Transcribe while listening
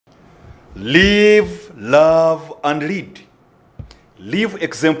Live, love, and lead. Live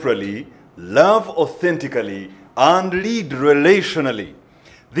exemplarily, love authentically, and lead relationally.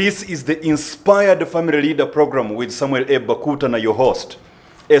 This is the Inspired Family Leader Program with Samuel A. Bakutana, your host,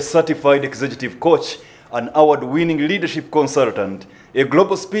 a certified executive coach, an award-winning leadership consultant, a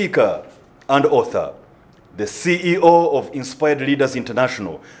global speaker, and author. The CEO of Inspired Leaders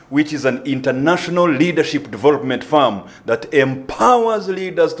International, which is an international leadership development firm that empowers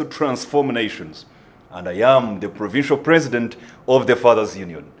leaders to transform nations. And I am the provincial president of the Fathers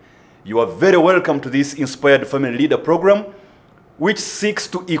Union. You are very welcome to this Inspired Family Leader Program, which seeks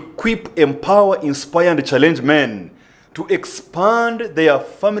to equip, empower, inspire, and challenge men to expand their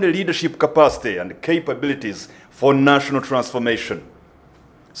family leadership capacity and capabilities for national transformation.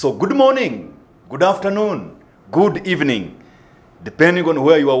 So good morning, good afternoon, good evening, depending on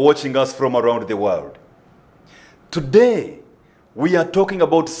where you are watching us from around the world. Today, we are talking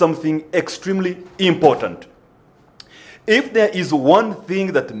about something extremely important. If there is one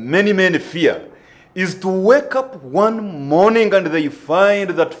thing that many men fear, is to wake up one morning and they find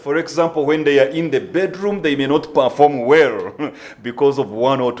that, for example, when they are in the bedroom, they may not perform well because of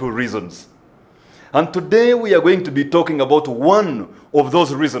one or two reasons. And today we are going to be talking about one of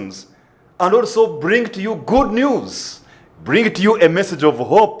those reasons and also bring to you good news, bring to you a message of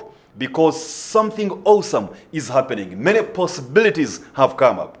hope because something awesome is happening. Many possibilities have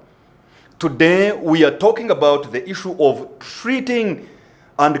come up. Today we are talking about the issue of treating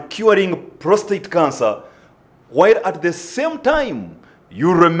and curing prostate cancer, while at the same time,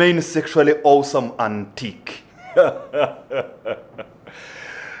 you remain sexually awesome and thick.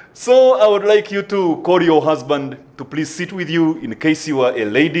 So I would like you to call your husband to please sit with you in case you are a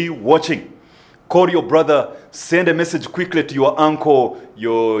lady watching. Call your brother, send a message quickly to your uncle,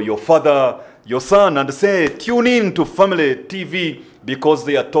 your father, your son, and say, tune in to Family TV because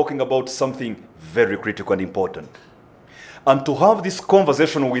they are talking about something very critical and important. And to have this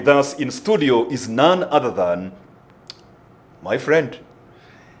conversation with us in studio is none other than my friend,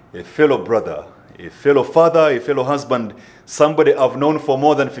 a fellow brother, a fellow father, a fellow husband, somebody I've known for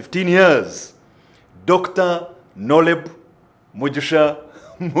more than 15 years, Dr. Noleb Mugisha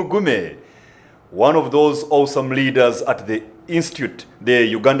Mugume, one of those awesome leaders at the Institute, the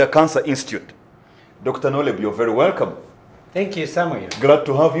Uganda Cancer Institute. Dr. Noleb, you're very welcome. Thank you, Samuel. Glad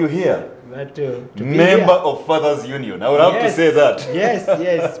to have you here. Glad to be Member here. of Fathers Union. I would have to say that.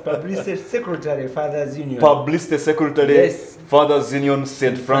 Yes. Publicity Secretary, Fathers Union. Publicity Secretary, Yes. Fathers Union,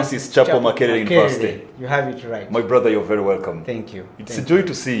 St. Francis Chapel, Makerere University. You have it right. My brother, you're very welcome. Thank you. It's a joy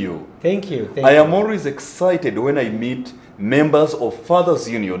to see you. Thank you. I am always excited when I meet members of Fathers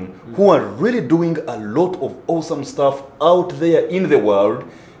Union who are really doing a lot of awesome stuff out there in the world,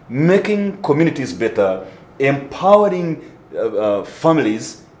 making communities better, empowering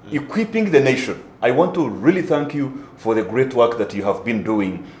families, equipping the nation. I want to really thank you for the great work that you have been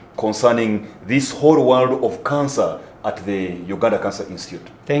doing concerning this whole world of cancer at the Uganda Cancer Institute.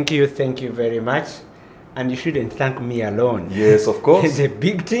 Thank you very much. And you shouldn't thank me alone. Yes, of course. It's a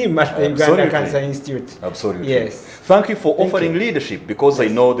big team at the Uganda Cancer Institute. Absolutely. Yes. Thank you for offering leadership because I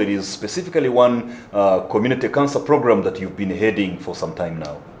know there is specifically one community cancer program that you've been heading for some time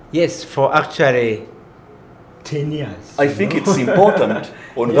now. Yes, for actually 10 years. I think it's important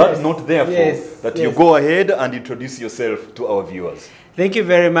on that note, therefore, that you go ahead and introduce yourself to our viewers. Thank you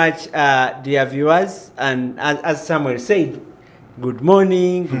very much, dear viewers. And as Samuel said, good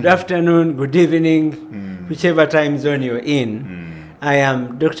morning, good afternoon, good evening, whichever time zone you're in. I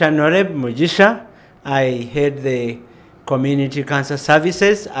am Dr. Noleb Mugisha. I head the Community Cancer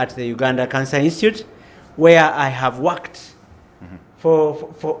Services at the Uganda Cancer Institute, where I have worked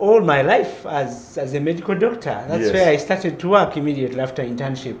for all my life as a medical doctor. That's where I started to work immediately after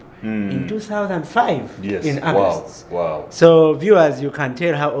internship in 2005 in August. Wow. So viewers, you can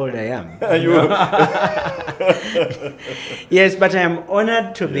tell how old I am. Yes, but I am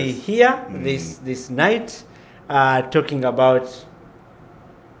honored to be here this night talking about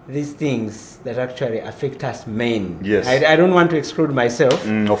these things that actually affect us men. Yes. I don't want to exclude myself.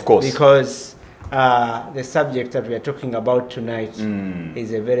 Of course. Because the subject that we are talking about tonight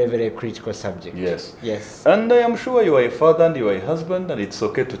is a very, very critical subject. Yes. And I am sure you are a father and you are a husband, and it's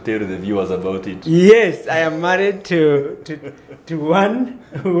okay to tell the viewers about it. Yes, I am married to one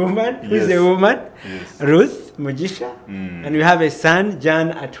woman who's a woman, Ruth Mugisha, and we have a son,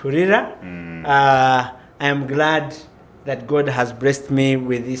 John Aturira. I am glad that God has blessed me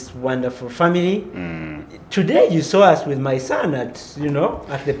with this wonderful family. Today you saw us with my son at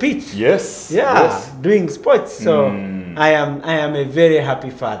the pitch. Doing sports. So I am a very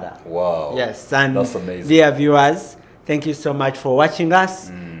happy father. Wow. Yes, and that's amazing. Dear viewers, thank you so much for watching us.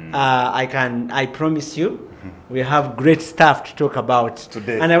 I promise you, we have great stuff to talk about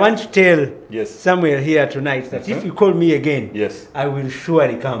Today. And I want to tell Yes. Samuel here tonight that if you call me again, Yes. I will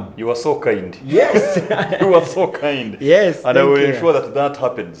surely come. You are so kind. Yes. You are so kind. Yes, And I will thank you. ensure that that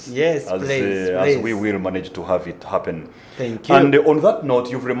happens. Yes, as, please, as please. we will manage to have it happen. Thank you. And on that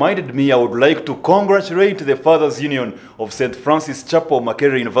note, you've reminded me I would like to congratulate the Fathers Union of St. Francis Chapel,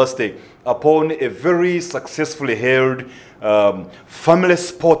 Makerere University, upon a very successfully held family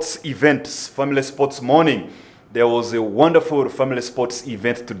sports event, family sports morning. There was a wonderful family sports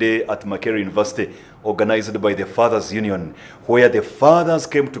event today at Makerere University, organized by the Fathers Union, where the fathers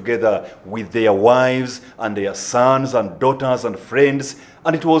came together with their wives and their sons and daughters and friends.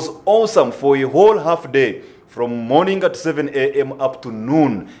 And it was awesome for a whole half day, from morning at 7 a.m. up to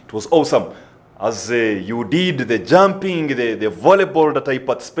noon. It was awesome. As you did the jumping, the volleyball that I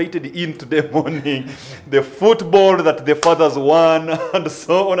participated in today morning, the football that the fathers won, and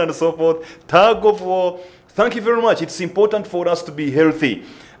so on and so forth, tug of war. Thank you very much. It's important for us to be healthy.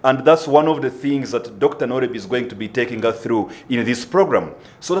 And that's one of the things that Dr. Noleb is going to be taking us through in this program,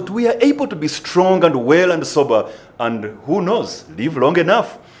 so that we are able to be strong and well and sober, and who knows, live long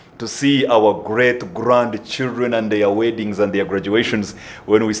enough to see our great grandchildren and their weddings and their graduations,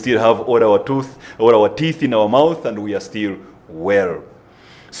 when we still have all our teeth in our mouth and we are still well.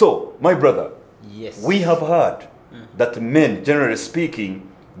 So, my brother, Yes. we have heard that men, generally speaking,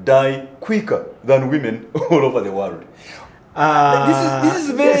 die quicker than women all over the world.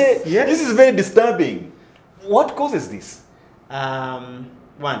 This is very disturbing. What causes this?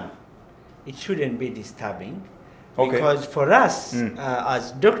 One, it shouldn't be disturbing. Okay. Because for us,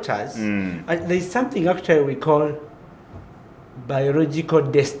 as doctors, there's something actually we call biological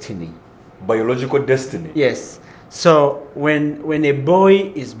destiny. Biological destiny. Yes. So when a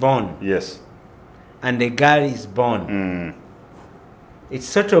boy is born, Yes. and a girl is born, it's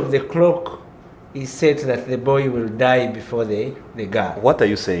sort of the clock is set that the boy will die before the girl. What are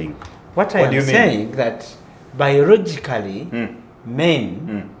you saying? What I am saying that biologically,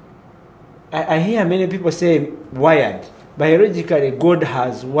 men, I hear many people say wired. Biologically, God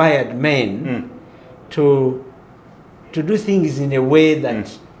has wired men to do things in a way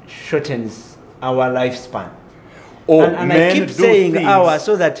that shortens our lifespan. And I keep saying our,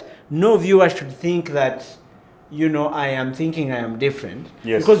 so that no viewer should think that, you know, I am thinking I am different.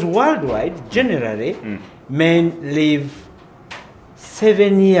 Yes. Because worldwide, generally, men live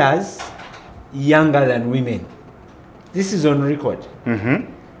 7 years younger than women. This is on record.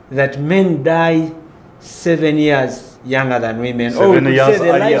 That men die 7 years younger than women. 7 years say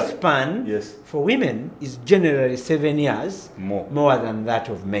the earlier. lifespan for women is generally 7 years more than that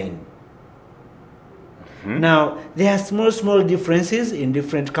of men. Now, there are small differences in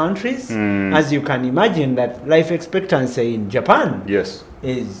different countries. As you can imagine, that life expectancy in Japan is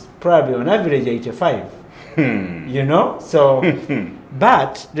probably on average 85. You know? So,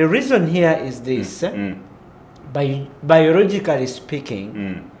 but the reason here is this. Biologically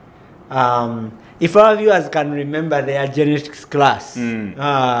speaking, if our viewers can remember their genetics class,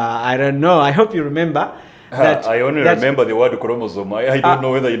 I don't know, I hope you remember. I only remember the word chromosome. I don't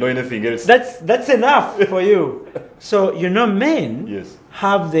know whether you know anything else. That's enough for you. So, you know, men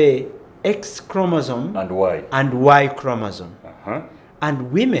have the X chromosome and Y chromosome.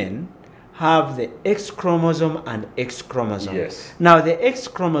 And women have the X chromosome and X chromosome. Now, the X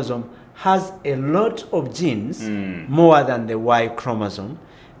chromosome has a lot of genes more than the Y chromosome,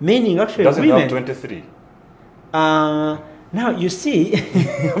 meaning actually doesn't women have 23. Now you see,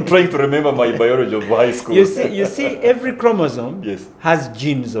 I'm trying to remember my biology of high school. you see, every chromosome has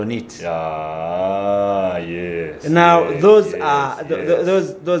genes on it. Now those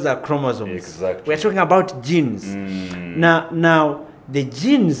are chromosomes. Exactly. We're talking about genes. Now the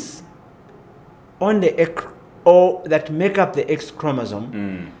genes on the X, or that make up the X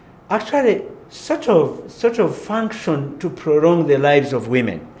chromosome, actually sort of function to prolong the lives of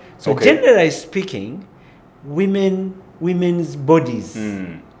women. So generally speaking, women's bodies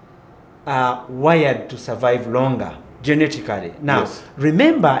are wired to survive longer genetically. Now,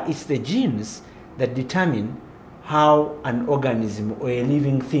 remember, it's the genes that determine how an organism or a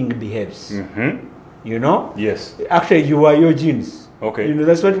living thing behaves. You know? Actually, you are your genes. You know,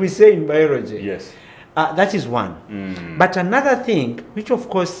 that's what we say in biology. That is one. But another thing, which of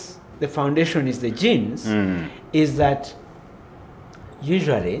course the foundation is the genes, is that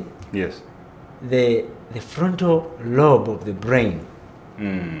usually the frontal lobe of the brain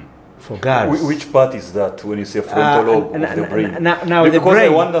for girls. Which part is that when you say frontal lobe of the brain? Now the because I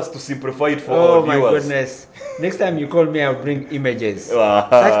brain. want us to simplify it for Oh our my viewers. goodness! Next time you call me, I'll bring images such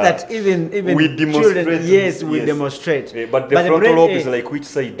that even we demonstrate. children, yes, we yes. demonstrate. But the frontal brain, lobe is like which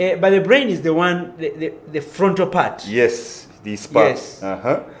side? But the brain is the one, the frontal part. Yes, this part. Yes.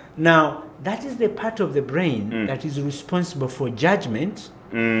 Now that is the part of the brain that is responsible for judgment.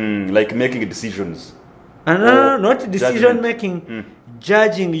 Like making decisions. No, not decision making.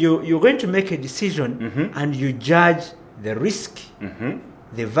 Judging, you're going to make a decision and you judge the risk,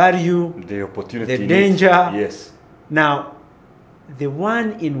 the value, the opportunity, the danger. Yes. Now, the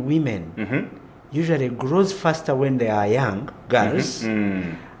one in women usually grows faster when they are young, girls,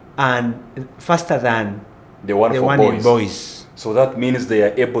 and faster than the one in boys. So that means they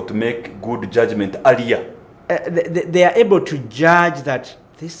are able to make good judgment earlier. They are able to judge that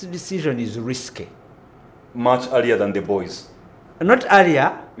this decision is risky. Much earlier than the boys. Not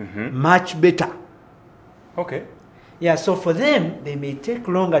earlier, much better. Okay. Yeah, so for them, they may take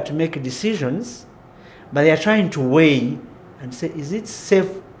longer to make decisions, but they are trying to weigh and say, is it safe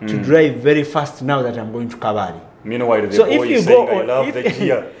to drive very fast now that I'm going to Kabari? Meanwhile, the boy is saying, I love the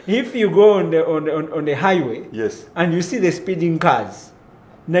gear. If you go on the highway, yes, and you see the speeding cars,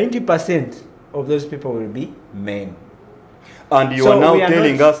 90% of those people will be men. And you are now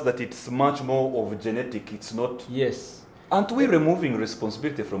telling us that it's much more of genetic, it's not... Yes. Aren't we removing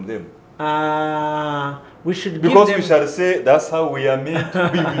responsibility from them? We should because give them... we shall say that's how we are made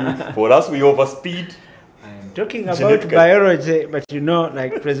to be. For us, we overspeed. I'm talking about biology, but you know,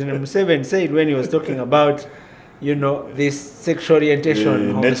 like President Museveni said when he was talking about, you know, this sexual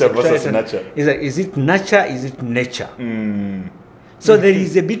orientation, nature versus nurture. Is it nurture? Is it nature? So there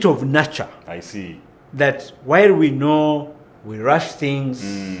is a bit of nurture. I see. That while we know we rush things,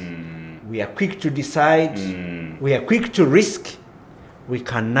 we are quick to decide, we are quick to risk, we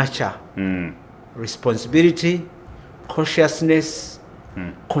can nurture responsibility, cautiousness,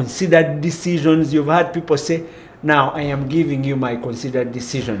 considered decisions. You've heard people say, now I am giving you my considered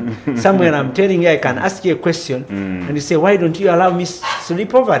decision. Somewhere I'm telling you, I can ask you a question, and you say, why don't you allow me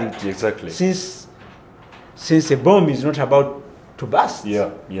sleep over it? Exactly. Since a bomb is not about to burst. Yeah,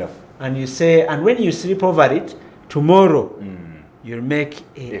 yeah. And you say, and when you sleep over it, tomorrow you'll make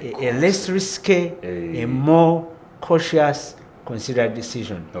a less risky, a more cautious, considered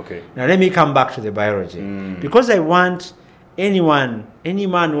decision. Okay. Now let me come back to the biology. Because I want any man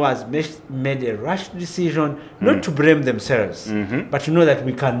who has made a rash decision not to blame themselves, but to know that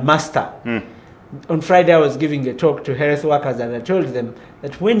we can master. On Friday I was giving a talk to health workers and I told them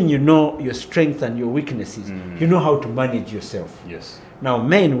that when you know your strengths and your weaknesses, you know how to manage yourself. Yes. Now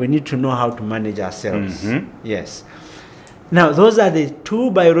men, we need to know how to manage ourselves. Yes. Now those are the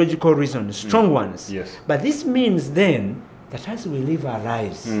two biological reasons, strong ones. Yes. But this means then that as we live our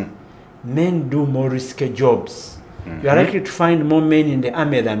lives, men do more risky jobs. You are likely to find more men in the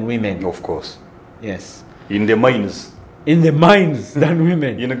army than women. Of course. Yes. In the mines. In the mines than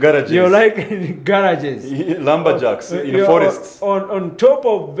women. In garages. You're like in garages. Lumberjacks, in forests. On top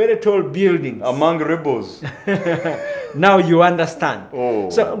of very tall buildings. Among rebels. Now you understand. Oh.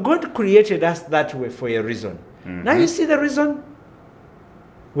 So God created us that way for a reason. Now you see the reason?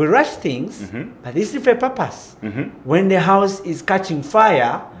 We rush things, but this is for a purpose. When the house is catching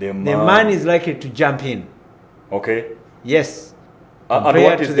fire, the man is likely to jump in. Okay. Yes. And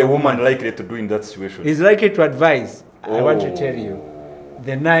what is the woman likely to do in that situation? He's likely to advise. I want to tell you,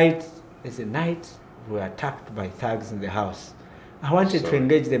 there's a night we were attacked by thugs in the house. I wanted to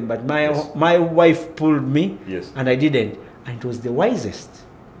engage them, but my wife pulled me, and I didn't. And it was the wisest.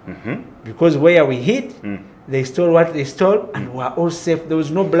 Because where we hid, they stole what they stole, and we were all safe. There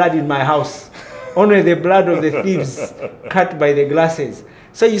was no blood in my house. Only the blood of the thieves cut by the glasses.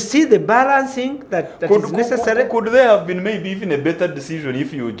 So you see the balancing that is necessary. Could there have been maybe even a better decision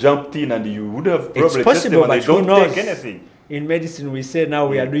if you jumped in and you would have probably it's possible, but who knows? Take anything. In medicine, we say now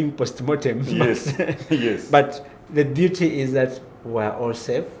we are doing post-mortem. Yes, yes. But the beauty is that we are all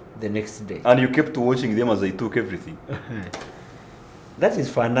safe the next day. And you kept watching them as they took everything. That is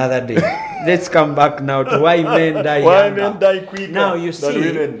for another day. Let's come back now to why men die younger. Men die quicker now you see, than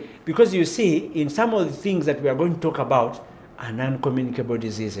women. Because you see, in some of the things that we are going to talk about are non-communicable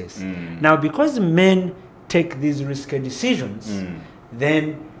diseases. Now, because men take these risky decisions,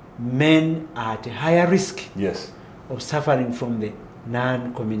 then men are at a higher risk of suffering from the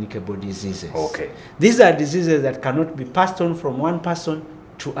non-communicable diseases. Okay. These are diseases that cannot be passed on from one person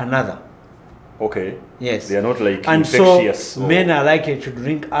to another. Okay. Yes. They are not like and infectious. So men are likely to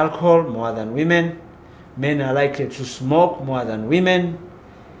drink alcohol more than women. Men are likely to smoke more than women.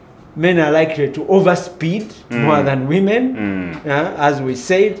 Men are likely to overspeed more than women, as we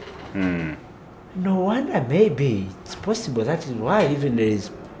said. No wonder, maybe it's possible. That is why even there is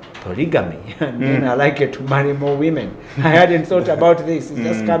polygamy, and men are likely to marry more women. I hadn't thought about this; it's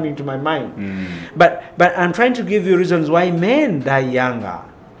just coming to my mind. But I'm trying to give you reasons why men die younger.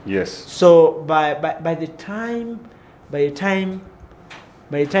 Yes. So by the time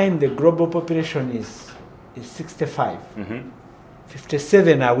the global population is 65,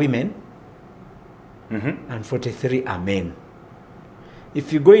 57 are women, and 43 are men.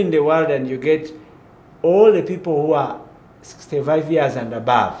 If you go in the world and you get all the people who are 65 years and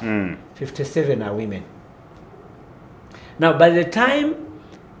above, 57 are women. Now, by the time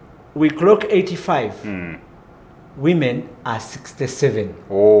we clock 85, women are 67.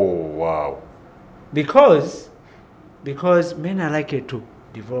 Oh, wow. Because men are likely to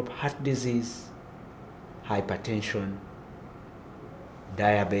develop heart disease, hypertension,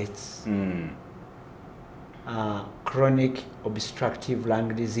 diabetes, chronic obstructive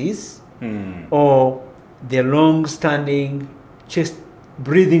lung disease, or the long-standing chest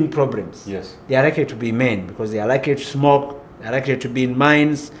breathing problems. Yes. They are likely to be men because they are likely to smoke, they are likely to be in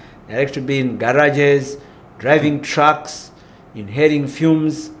mines, they are likely to be in garages, driving trucks, inhaling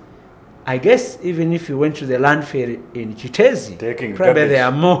fumes. I guess even if you went to the landfill in Chitezi, probably there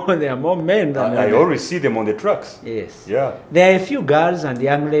are more men than I always see them on the trucks. Yes. Yeah. There are a few girls and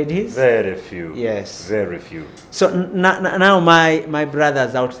young ladies. Very few. Yes. Very few. So now my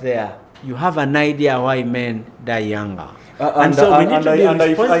brothers out there, you have an idea why men die younger. And so we need to be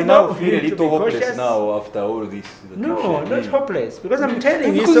responsible. I now feel a little hopeless now after all this. No, not hopeless. Because I'm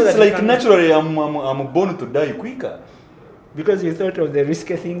telling you, because so it's that like naturally I'm born to die quicker. Because you thought of the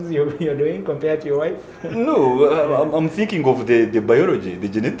risky things you're doing compared to your wife? No, I'm thinking of the biology, the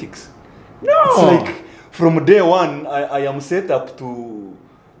genetics. No. It's like from day one, I am set up to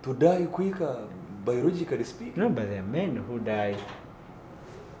die quicker, biologically speaking. No, but there are men who die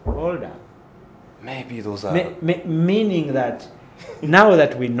older. Maybe those are... Meaning that now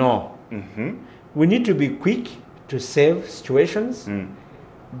that we know, we need to be quick to save situations,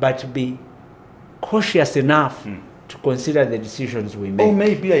 but be cautious enough to consider the decisions we make. Or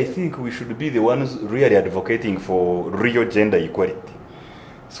maybe I think we should be the ones really advocating for real gender equality,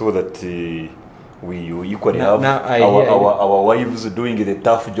 so that we equally have our wives doing the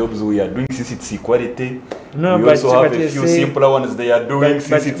tough jobs we are doing since it's equality. No, we also have a few simpler ones they are doing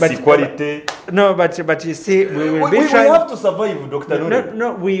since it's equality. No, but you see, we will be trying. We have to survive, Dr. Noleb.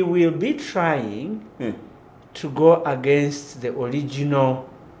 No, we will be trying to go against the original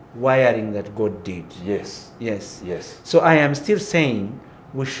wiring that God did. Yes. Yes. Yes. So I am still saying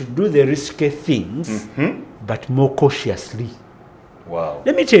we should do the risky things, but more cautiously. Wow.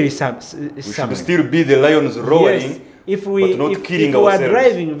 Let me tell you something. We should still be the lions roaring, yes. but not killing ourselves. If we are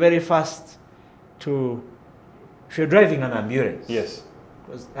driving very fast if you're driving an ambulance. Yes.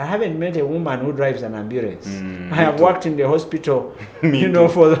 Because I haven't met a woman who drives an ambulance. I have worked in the hospital,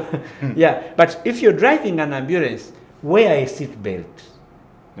 yeah. But if you're driving an ambulance, wear a seat belt.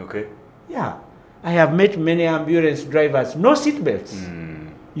 Okay. Yeah. I have met many ambulance drivers, no seat belts.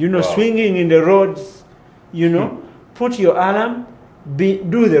 Wow. Swinging in the roads, put your alarm,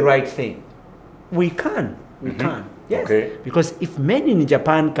 do the right thing. We can. Yes. Okay. Because if men in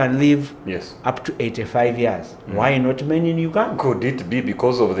Japan can live up to 85 years, why not men in Uganda? Could it be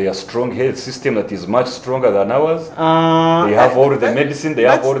because of their strong health system that is much stronger than ours? They have all the medicine, they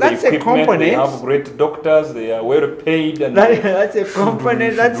have all the equipment, they have great doctors, they are well paid. And that's a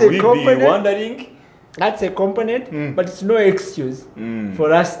component. Be wondering? That's a component, but it's no excuse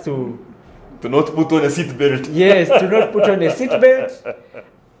for us to not put on a seatbelt. Yes, to not put on a seatbelt.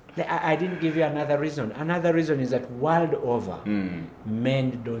 I didn't give you another reason. Another reason is that world over,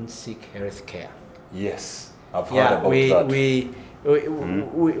 men don't seek health care. Yes, I've heard about that.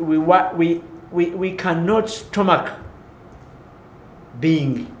 We cannot stomach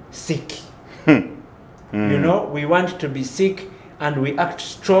being sick. We want to be sick and we act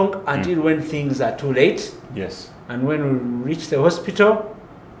strong until when things are too late. Yes. And when we reach the hospital,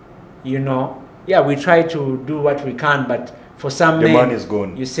 we try to do what we can, but for some men, money is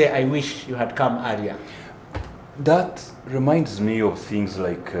gone. You say, I wish you had come earlier. That reminds me of things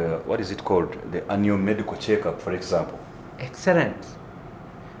like, what is it called? The annual medical checkup, for example. Excellent.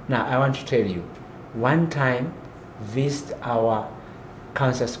 Now, I want to tell you, one time, visit our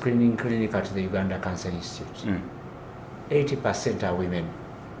cancer screening clinic at the Uganda Cancer Institute. 80% are women.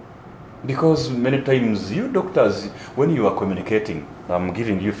 Because many times you doctors, when you are communicating, I'm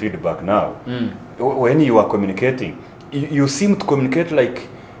giving you feedback now, when you are communicating, you seem to communicate like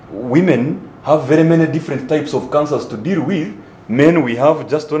women have very many different types of cancers to deal with, Men, we have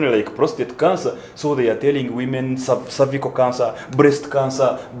just only like prostate cancer, so they are telling women cervical cancer, breast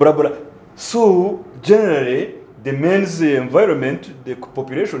cancer, blah blah. So generally, the men's environment, the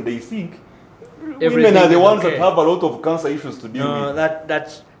population, they think women are the ones that have a lot of cancer issues to deal with. No,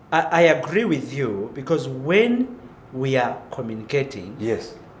 I agree with you, because when we are communicating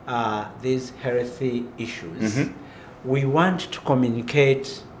Yes. these healthy issues, we want to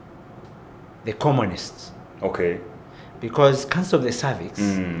communicate the commonest. Okay. Because cancer of the cervix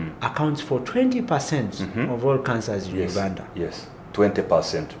accounts for 20% of all cancers in Uganda. Yes,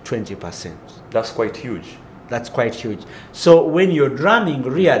 20%. 20%. That's quite huge. That's quite huge. So when you're drumming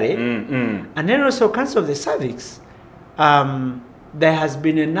really, and then also cancer of the cervix, there has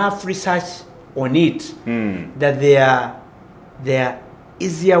been enough research on it that there are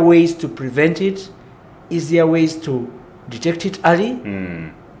easier ways to prevent it, easier ways to detect it early,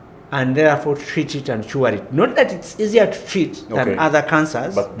 and therefore treat it and cure it. Not that it's easier to treat than other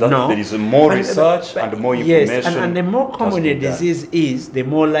cancers, but there is more research and more information. Yes, and the more common a disease is, the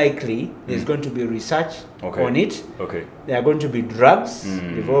more likely there's going to be research on it. Okay. There are going to be drugs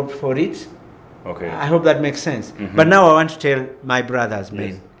developed for it. Okay. I hope that makes sense. But now I want to tell my brothers,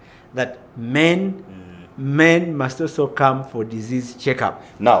 men, that men must also come for disease checkup.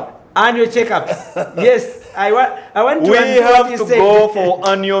 Now, annual checkups. Yes, I want to. We have to go for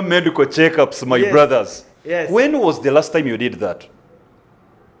annual medical checkups, my brothers. Yes. When was the last time you did that?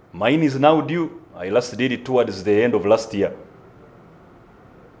 Mine is now due. I last did it towards the end of last year.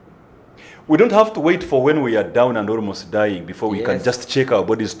 We don't have to wait for when we are down and almost dying before we can just check our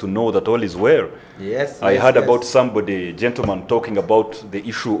bodies to know that all is well. Yes. I heard about somebody, gentleman, talking about the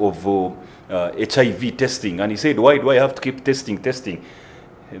issue of HIV testing, and he said, "Why do I have to keep testing?"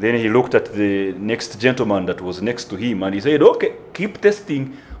 Then he looked at the next gentleman that was next to him, and he said, "Okay, keep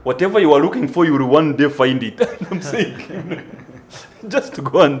testing. Whatever you are looking for, you will one day find it." I'm saying, just to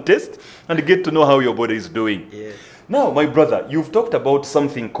go and test and get to know how your body is doing. Yes. Now, my brother, you've talked about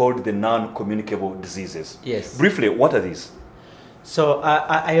something called the non-communicable diseases. Yes. Briefly, what are these? So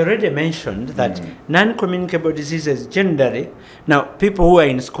I already mentioned that non-communicable diseases generally, now people who are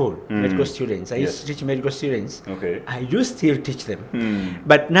in school, medical students, I used to teach medical students, I do still teach them.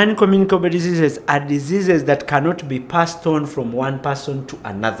 But non-communicable diseases are diseases that cannot be passed on from one person to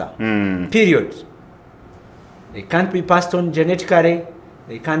another, period. They can't be passed on genetically,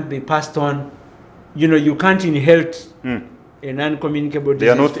 they can't be passed on, you can't inherit a non-communicable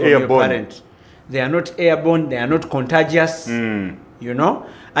disease from your parent. They are not airborne, they are not contagious,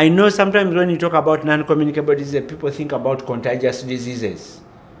 I know sometimes when you talk about non-communicable diseases, people think about contagious diseases,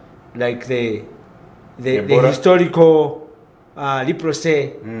 like the historical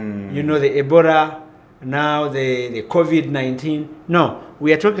leprosy, the Ebola, now the COVID-19. No,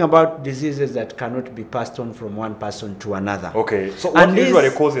 we are talking about diseases that cannot be passed on from one person to another. Okay, so what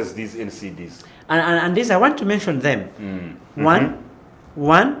usually causes these NCDs? And these, I want to mention them.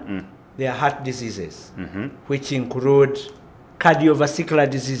 One, they are heart diseases, which include cardiovascular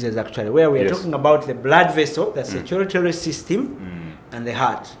diseases, actually, where we are talking about the blood vessel, the circulatory system, and the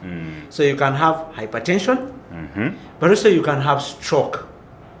heart. So you can have hypertension, but also you can have stroke.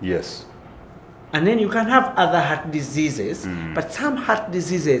 Yes. And then you can have other heart diseases, but some heart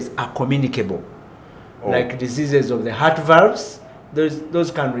diseases are communicable, like diseases of the heart valves.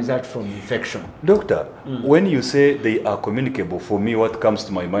 Those can result from infection. Doctor, when you say they are communicable, for me what comes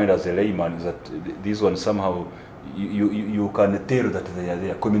to my mind as a layman is that these ones somehow, you can tell that they are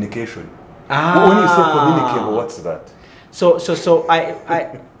there, communication. When you say communicable, what's that? So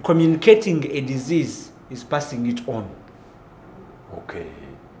I communicating a disease is passing it on. Okay.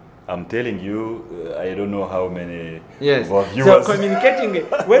 I'm telling you, I don't know how many of our viewers. So communicating,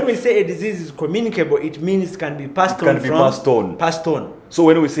 when we say a disease is communicable, it means it can be passed on. Passed on. So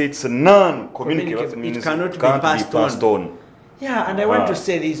when we say it's non-communicable, it means it cannot be passed on. Yeah, and I want to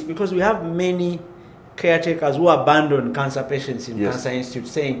say this because we have many caretakers who abandon cancer patients in cancer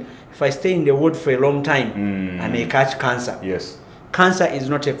institutes saying, if I stay in the ward for a long time, I may catch cancer. Yes. Cancer is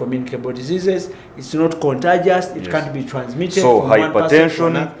not a communicable disease. It's not contagious. It can't be transmitted. So from one person to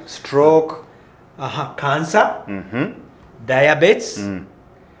another. hypertension, stroke, cancer, diabetes,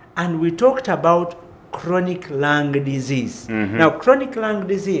 and we talked about chronic lung disease. Now, chronic lung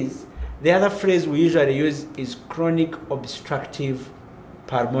disease, the other phrase we usually use is chronic obstructive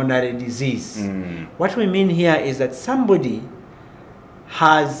pulmonary disease. What we mean here is that somebody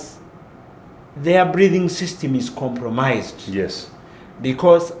has, their breathing system is compromised. Yes.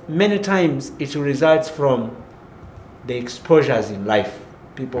 Because many times it results from the exposures in life.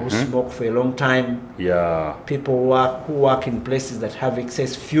 People who smoke for a long time. Yeah. People who work in places that have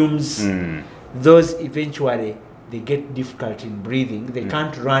excess fumes. Those eventually they get difficult in breathing. They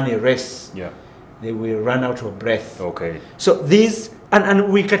can't run a race. Yeah. They will run out of breath. Okay. So these,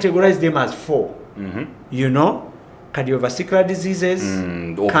 and we categorize them as 4. You know, cardiovascular diseases,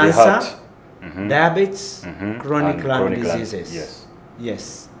 Of the cancer, heart. diabetes, chronic And lung chronic lung, diseases. yes.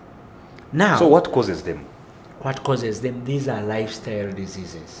 Yes. Now, So what causes them? what causes them? These are lifestyle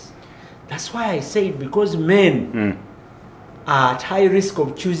diseases. That's why I say, because men are at high risk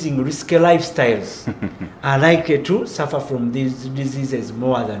of choosing risky lifestyles, are likely to suffer from these diseases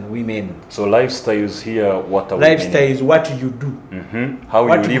more than women. So lifestyles here, what are Lifestyle is what you do. How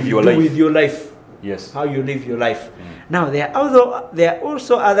What you live you your do life. with your life. Yes. How you live your life. Now, there are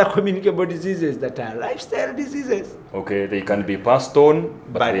also other communicable diseases that are lifestyle diseases. Okay, they can be passed on,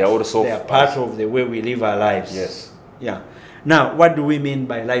 but they are also they are part of the way we live our lives. Yes. Yeah. Now, what do we mean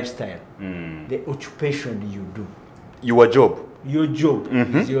by lifestyle? The occupation you do. Your job. Your job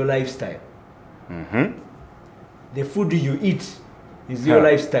is your lifestyle. The food you eat is your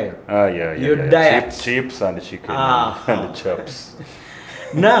lifestyle. Your diet. Chips and chicken and chops.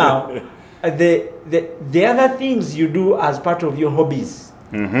 Now, the other things you do as part of your hobbies.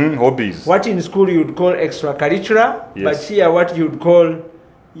 Hobbies. What in school you would call extracurricular, but here what you would call,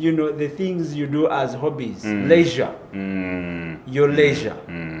 you know, the things you do as hobbies, leisure. Your leisure.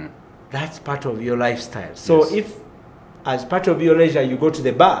 That's part of your lifestyle. So if, as part of your leisure, you go to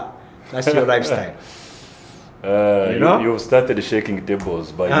the bar, that's your lifestyle. You know? You've started shaking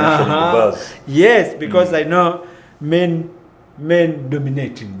tables by mentioning the bars. Yes, because I know men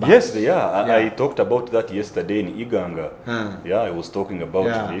dominate in bars. Yes, they are. I talked about that yesterday in Uganda. Yeah, I was talking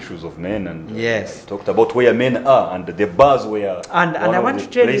about the issues of men, and I talked about where men are and the bars where. And I want to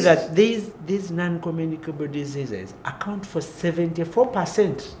tell you that these non-communicable diseases account for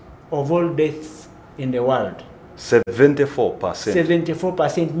 74% of all deaths in the world. 74%.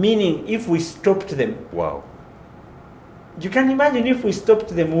 74%, meaning if we stopped them. Wow. You can imagine if we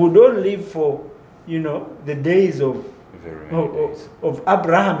stopped them, we would all live for, you know, the days of of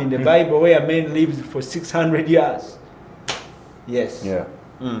Abraham in the Bible, where men lived for 600 years. Yes. Yeah.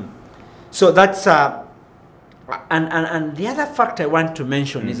 So that's and the other fact I want to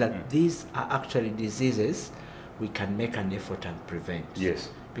mention is that these are actually diseases we can make an effort and prevent. Yes.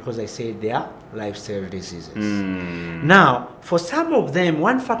 Because I say they are lifestyle diseases. Now, for some of them,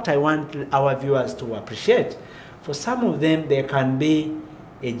 one fact I want our viewers to appreciate, for some of them there can be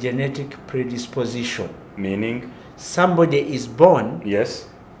a genetic predisposition. Meaning? Somebody is born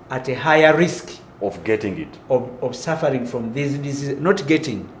at a higher risk of getting it, of suffering from these diseases, not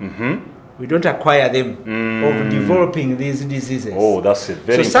getting. We don't acquire them, of developing these diseases. Oh, that's a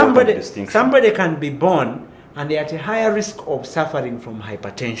very important distinction. Somebody can be born and they're at a higher risk of suffering from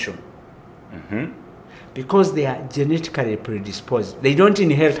hypertension because they are genetically predisposed. They don't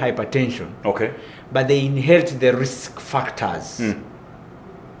inherit hypertension, but they inherit the risk factors.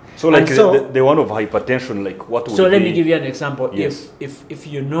 So, like the one of hypertension, like what would be? So let me give you an example. If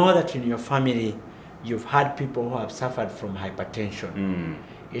you know that in your family you've had people who have suffered from hypertension,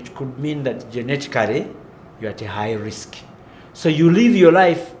 it could mean that genetically you're at a high risk. So you live your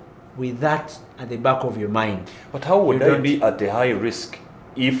life with that at the back of your mind. But how would I be at a high risk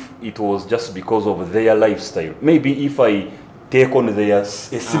if it was just because of their lifestyle? Maybe if I take on a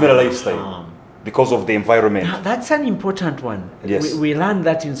similar lifestyle. Because of the environment. Now, that's an important one. Yes. We learn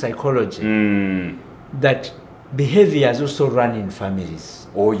that in psychology, that behaviors also run in families.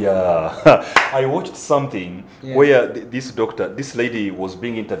 Oh yeah. I watched something where this lady was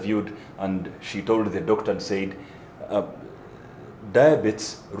being interviewed, and she told the doctor and said,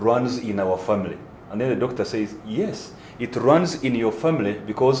 diabetes runs in our family. And then the doctor says, yes, it runs in your family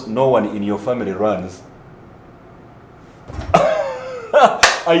because no one in your family runs.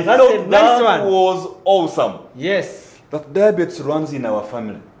 I thought that was awesome. Yes. That diabetes runs in our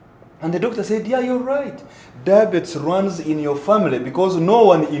family. And the doctor said, yeah, you're right. Diabetes runs in your family because no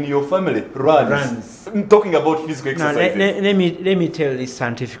one in your family runs. I'm talking about physical exercise. Now, let me tell this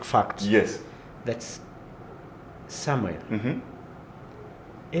scientific fact. Yes. That's Samuel.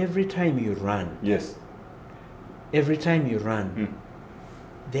 Every time you run. Yes. Every time you run,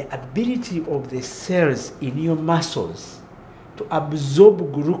 the ability of the cells in your muscles to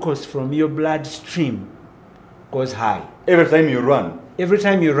absorb glucose from your bloodstream goes high. Every time you run. Every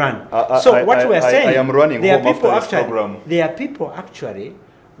time you run. So what we are saying, I am running home after this program. There are people actually,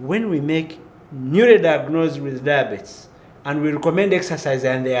 when we make newly diagnosed with diabetes and we recommend exercise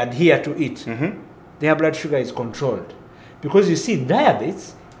and they adhere to it, their blood sugar is controlled. Because you see,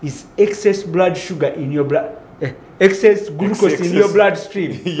 diabetes is excess blood sugar in your blood, excess glucose in your Excess.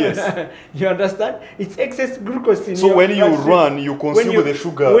 bloodstream. Yes. You understand? It's excess glucose in So your when you bloodstream. run, you consume the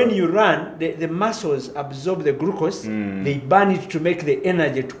sugar. When you run, the muscles absorb the glucose. They burn it to make the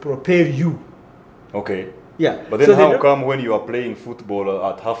energy to propel you. Okay. Yeah. But then So they how don't- come when you are playing football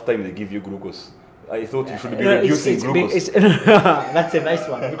at halftime they give you glucose? I thought you should be No, reducing glucose. That's a nice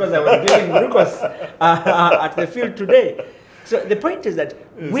one because I was giving glucose at the field today. So the point is that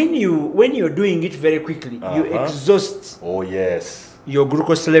when you're doing it very quickly, you exhaust Oh yes. your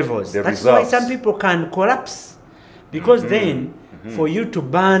glucose levels. The That's why reserves. some people can collapse because then for you to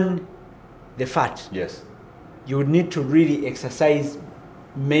burn the fat, Yes. you would need to really exercise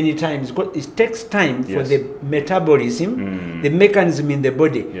many times because it takes time for Yes. the metabolism, the mechanism in the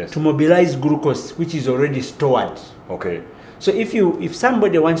body Yes. to mobilize glucose which is already stored. Okay. So if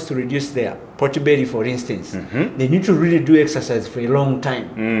somebody wants to reduce their pot belly, for instance, they need to really do exercise for a long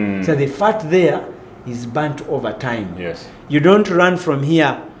time. So the fat there is burnt over time. Yes. You don't run from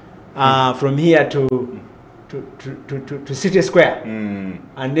here to City Square,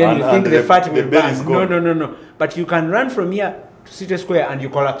 and then you think the fat will belly is burn. gone. No. But you can run from here to City Square and you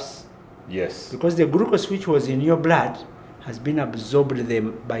collapse Yes. because the glucose which was in your blood has been absorbed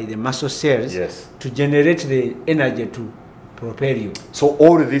by the muscle cells Yes. to generate the energy to propel you. So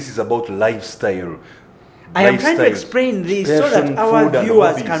all this is about lifestyle. I am trying to Lifestyle, explain this so passion, that our food, and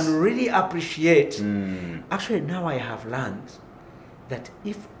viewers hobbies. can really appreciate. Actually, now I have learned that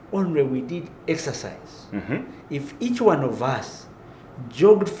if only we did exercise, if each one of us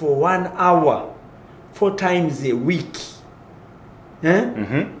jogged for 1 hour 4 times a week,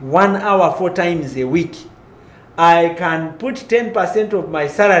 1 hour 4 times a week, I can put 10% of my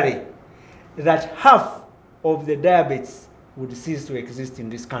salary that half of the diabetes would cease to exist in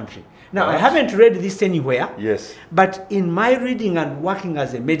this country. Now, I haven't read this anywhere, Yes. but in my reading and working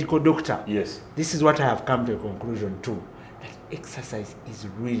as a medical doctor, Yes. this is what I have come to a conclusion too, that exercise is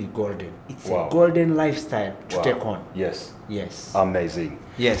really golden. It's Wow. a golden lifestyle to Wow. take on. Yes. Yes. Amazing.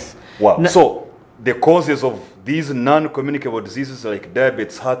 Yes. Wow. Now- So the causes of these non-communicable diseases like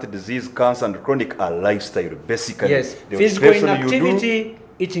diabetes, heart disease, cancer, and chronic are lifestyle, basically. Yes. The Physical occupation you do, inactivity,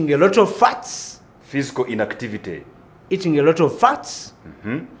 eating a lot of fats, physical inactivity. eating a lot of fats,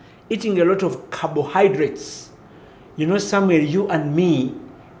 eating a lot of carbohydrates. You know, Samuel, you and me,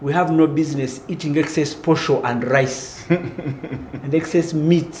 we have no business eating excess posho and rice and excess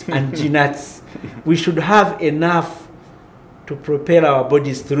meat and nuts. We should have enough to propel our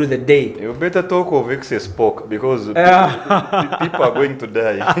bodies through the day. You better talk of excess pork because people are going to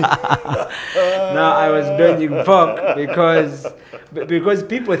die. Now I was dodging pork because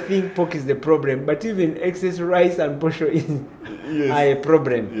people think pork is the problem, but even excess rice and posho is are a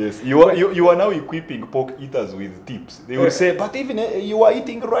problem. Yes, you are now equipping pork eaters with tips. They will say, but even you are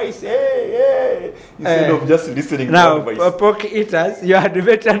eating rice, instead of just listening to Now, advice. pork eaters, you had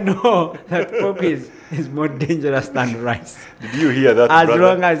better know that pork is more dangerous than rice. Did you hear that, As brother?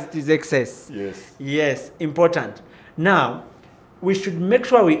 long as it is excess. Yes. Yes, important. Now, we should make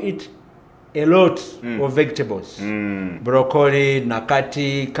sure we eat a lot of vegetables. Broccoli,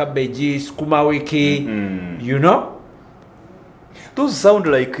 nakati, cabbage, sukuma wiki, you know? Those sound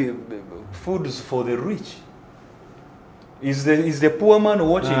like foods for the rich. Is the poor man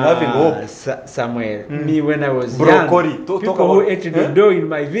watching having hope? Somewhere. Me, when I was Broccoli. young, Talk people about- who ate dodo in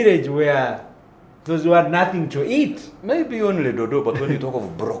my village were those who had nothing to eat. Maybe only dodo, but when you talk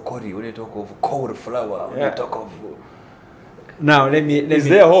of broccoli, when you talk of cauliflower, when you talk of... Now, let me Is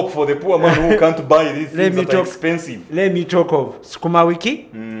there hope for the poor man who can't buy these Let things me that are talk- expensive? let me talk of sukuma wiki,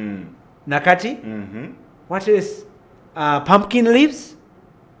 nakati. What else? Pumpkin leaves.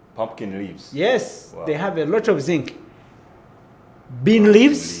 Pumpkin leaves. Yes, Wow. they have a lot of zinc. Bean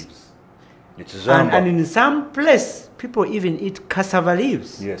leaves. It's And jamba. in some place, people even eat cassava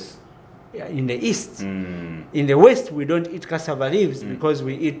leaves. Yes. In the east. In the west, we don't eat cassava leaves because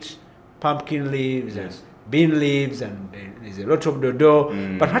we eat pumpkin leaves and bean leaves, and there's a lot of dodo.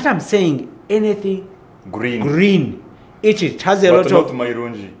 But what I'm saying, anything green, eat it. It has a But lot not of...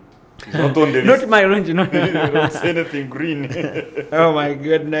 Mairunji. It's not on the Not list. my range, no. Don't say anything green. Oh my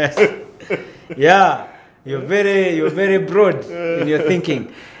goodness. Yeah, you're very broad in your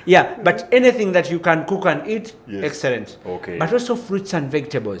thinking. Yeah, but anything that you can cook and eat, Yes. excellent. Okay. But also fruits and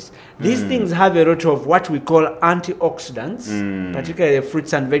vegetables. These things have a lot of what we call antioxidants, particularly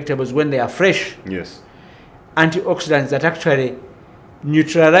fruits and vegetables when they are fresh. Yes. Antioxidants that actually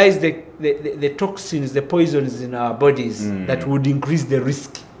neutralize the toxins, the poisons in our bodies that would increase the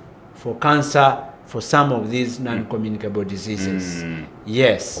risk for cancer, for some of these non-communicable diseases.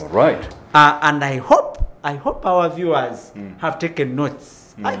 Yes. All right. And I hope our viewers have taken notes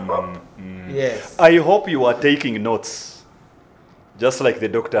cancerous. I hope. Yes. I hope you are taking notes, just like the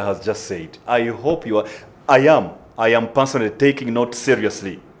doctor has just said. I hope you are. I am personally taking notes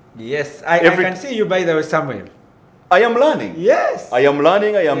seriously. Yes. I can see you, by the way, Samuel. I am learning. Yes. I am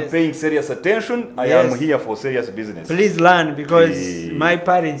learning. I am Yes. paying serious attention. I Yes. am here for serious business. Please learn, because Please. my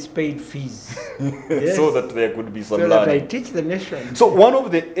parents paid fees. Yes. So that there could be some So that I learning. teach the nation. So one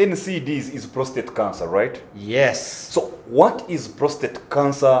of the NCDs is prostate cancer, right? Yes. So what is prostate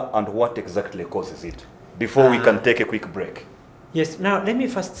cancer and what exactly causes it? Before we can take a quick break. Yes. Now, let me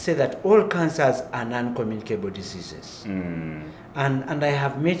first say that all cancers are non-communicable diseases. And I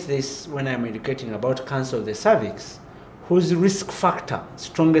have met this when I'm educating about cancer of the cervix, whose risk factor,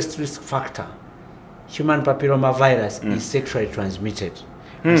 strongest risk factor, human papilloma virus, is sexually transmitted.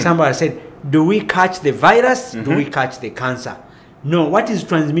 And somebody said, do we catch the virus? Do we catch the cancer? No, what is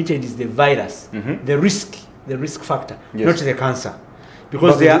transmitted is the virus, the risk factor, Yes. not the cancer.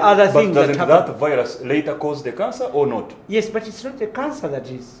 Because there are other things that happen. That virus later cause the cancer or not? Yes, but it's not the cancer that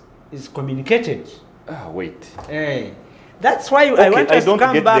is communicated. Wait. That's why Okay, I want I us don't to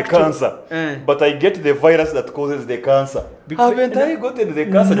come get back the cancer, but I get the virus that causes the cancer. Haven't I gotten the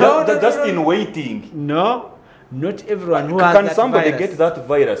cancer? Just in waiting. No, not everyone who has Can that somebody virus. get that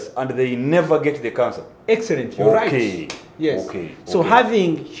virus and they never get the cancer? Excellent, you're Okay. right. Yes. Okay. So Okay.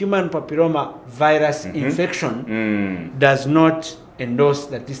 having human papilloma virus infection does not endorse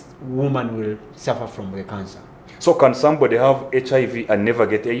that this woman will suffer from the cancer. So can somebody have HIV and never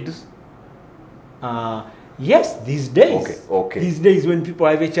get AIDS? Yes, these days. Okay, okay. These days when people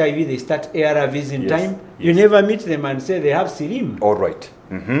have HIV, they start ARVs in Yes, time. yes. You never meet them and say they have serum. All right.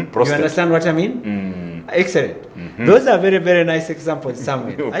 You Prostate. understand what I mean? Excellent. Those are very, very nice examples,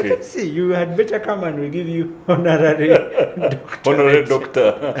 Samuel. I Okay. can see you had better come and we'll give you honorary doctorate. Honorary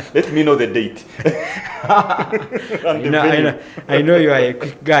doctor, let me know the date. And the venue. I know you are a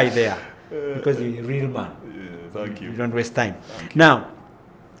quick guy there because you're a real man. Thank You you. don't waste time. Now,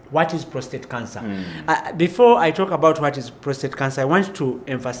 what is prostate cancer? Before I talk about what is prostate cancer, I want to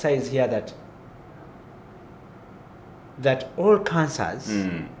emphasize here that all cancers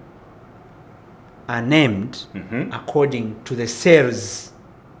are named according to the cells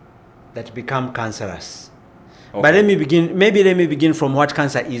that become cancerous. Okay. But let me begin from what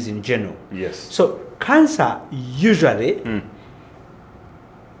cancer is in general. Yes. So cancer usually,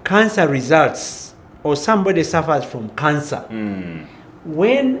 cancer results, or somebody suffers from cancer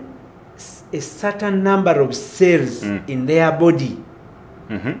when a certain number of cells in their body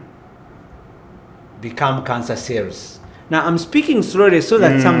become cancer cells. Now I'm speaking slowly so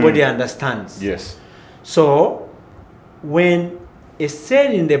that somebody understands. Yes. So when a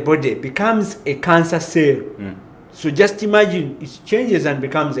cell in the body becomes a cancer cell, so just imagine it changes and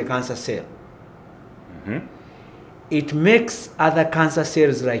becomes a cancer cell. It makes other cancer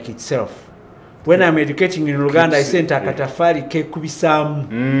cells like itself. When I'm educating in Uganda, I say Ntakatafari ke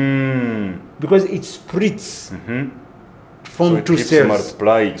kubisamu because it splits from So two it keeps cells.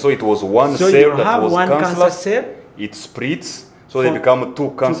 multiplying. So it was one So cell you that have was one cancer cancerous. cell. It splits, so they become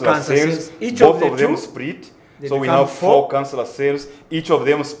two cancerous cancer cells. cells. Each Both of the of them two, split. they So we become have four cancerous cells. Each of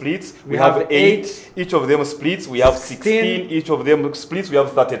them splits. We have 8. Each of them splits. We have 16. Each of them splits. We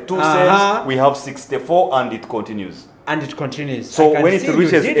have 32 cells. We have 64, and it continues. And it continues. So I can when it see you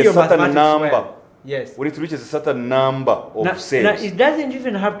reaches did a your certain mathematics number, well. Yes. when it reaches a certain number of Now, cells, it doesn't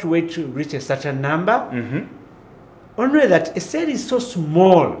even have to wait to reach a certain number. Only that a cell is so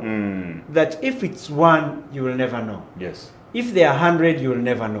small that if it's 1, you will never know. yes. If they are 100, you will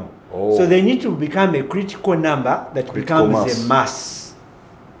never know. Oh. So they need to become a critical number that Critical becomes mass.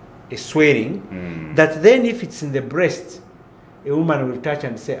 a swelling, that then if it's in the breast, a woman will touch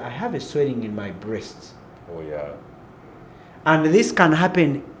and say, I have a swelling in my breast. Oh yeah. And this can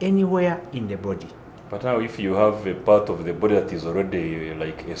happen anywhere in the body. But now, if you have a part of the body that is already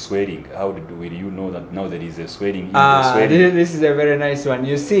like a swelling, how will you know that now there is a swelling in the swelling? This is a very nice one.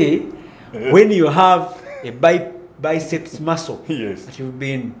 You see, when you have a biceps muscle Yes. that you've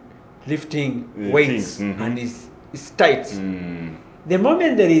been lifting The weights things, and it's tight, the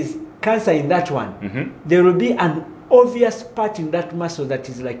moment there is cancer in that one, there will be an obvious part in that muscle that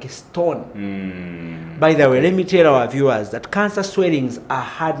is like a stone. By the way, let me tell our viewers that cancer swellings are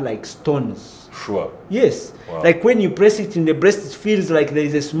hard like stones. Sure. Yes. Wow. Like when you press it in the breast, it feels like there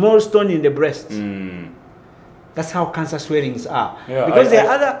is a small stone in the breast. That's how cancer swellings are. Yeah, Because there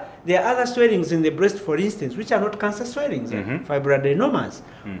are other swellings in the breast, for instance, which are not cancer swellings, fibroadenomas.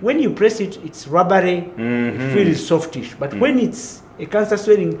 When you press it, it's rubbery, it feels softish. But when it's a cancer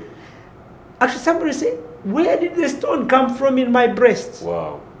swelling, actually somebody say, where did the stone come from in my breast?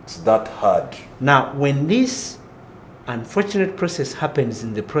 Wow. It's that hard. Now, when this unfortunate process happens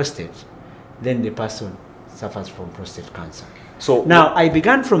in the prostate, then the person suffers from prostate cancer. So now I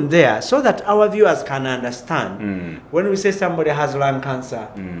began from there so that our viewers can understand when we say somebody has lung cancer,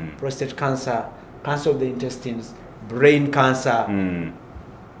 prostate cancer, cancer of the intestines, brain cancer,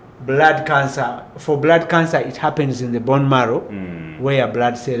 blood cancer. For blood cancer, it happens in the bone marrow where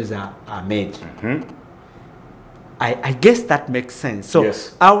blood cells are made. I guess that makes sense. So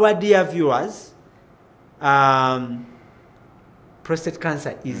yes. Our dear viewers, prostate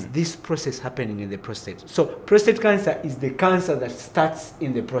cancer is this process happening in the prostate. So prostate cancer is the cancer that starts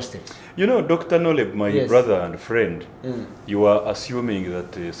in the prostate. You know, Dr. Noleb, my Yes. brother and friend, you are assuming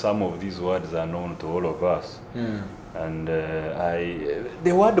that some of these words are known to all of us. And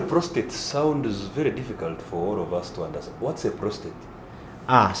the word prostate sounds very difficult for all of us to understand. What's a prostate?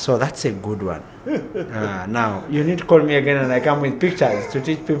 So that's a good one. Now, you need to call me again and I come with pictures to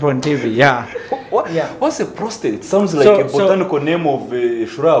teach people on TV. Yeah. What's a prostate? It sounds like a botanical name of a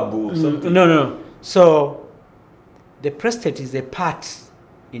shrub or something. No. So, the prostate is a part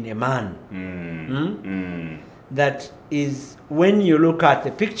in a man. That is, when you look at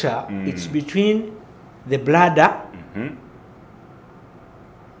the picture, it's between the bladder,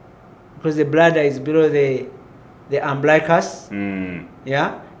 because the bladder is below the umbilicus.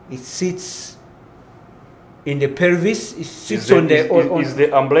 Yeah, it sits in the pelvis. It sits Is the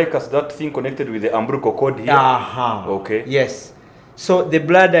umbilicus that thing connected with the umbilical cord here? Okay. Yes. So the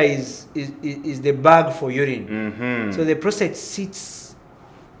bladder is the bag for urine. So the prostate sits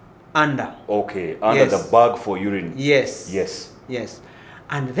under. Okay, under the bag for urine. Yes. Yes. Yes.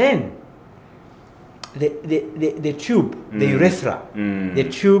 And then the tube, the urethra, the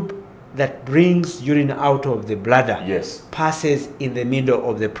tube that brings urine out of the bladder, passes in the middle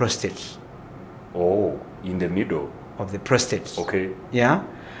of the prostate. Oh, in the middle of the prostate. Okay. Yeah.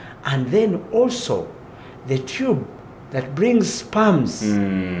 And then also the tube that brings sperms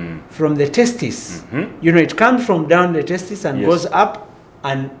from the testis. You know, it comes from down the testis and goes up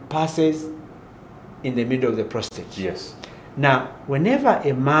and passes in the middle of the prostate. Yes. Now, whenever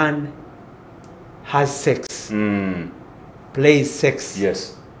a man has sex, plays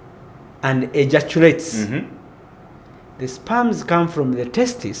sex, and ejaculates, the sperms come from the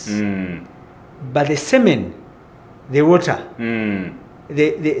testis, but the semen, the water,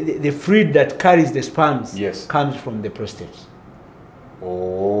 the fluid that carries the sperms comes from the prostate.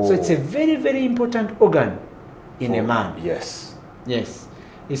 Oh. So it's a very, very important organ in a man. Yes. Yes.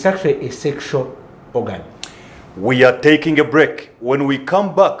 It's actually a sexual organ. We are taking a break. When we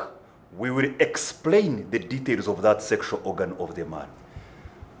come back, we will explain the details of that sexual organ of the man.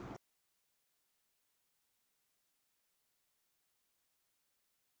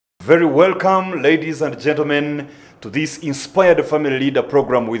 Very welcome, ladies and gentlemen, to this Inspired Family Leader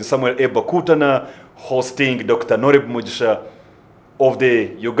program with Samuel A. Bakutana, hosting Dr. Noleb Mugisha of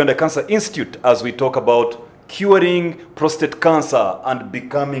the Uganda Cancer Institute, as we talk about curing prostate cancer and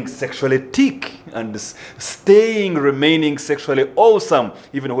becoming sexually thick and remaining sexually awesome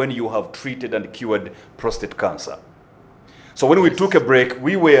even when you have treated and cured prostate cancer. So when we took a break,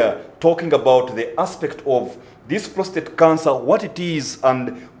 we were talking about the aspect of this prostate cancer, what it is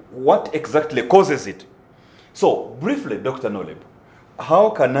and what exactly causes it. So briefly, Dr. Noleb, how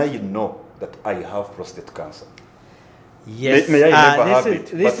can I know that I have prostate cancer? Yes, may I never have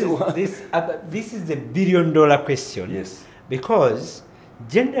it? This is the billion-dollar question. Yes. Because,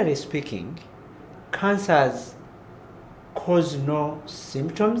 generally speaking, cancers cause no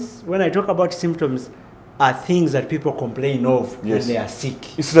symptoms. When I talk about symptoms, are things that people complain of when they are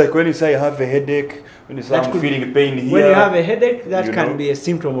sick. It's like when you say I have a headache, when you say I'm feeling pain here. When you have a headache, that can be a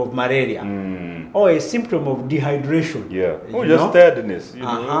symptom of malaria. Or a symptom of dehydration. Yeah. Or just tiredness.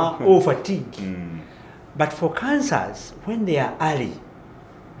 Or fatigue. But for cancers, when they are early,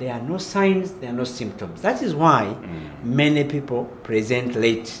 there are no signs, there are no symptoms. That is why many people present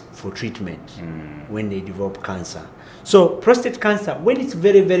late for treatment when they develop cancer. So prostate cancer, when it's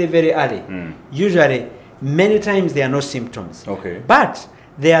very, very, very early, usually many times there are no symptoms. Okay. But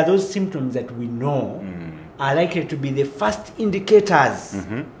there are those symptoms that we know are likely to be the first indicators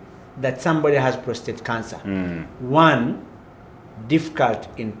that somebody has prostate cancer. One, difficult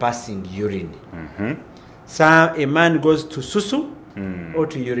in passing urine. So a man goes to susu or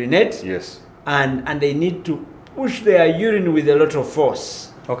to urinate, and they need to push their urine with a lot of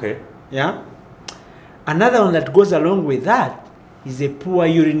force. Okay. Yeah. Another one that goes along with that is a poor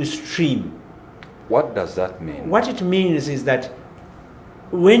urine stream. What does that mean? What it means is that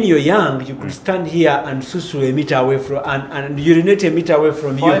when you're young, you could stand here and susu a meter away from and urinate a meter away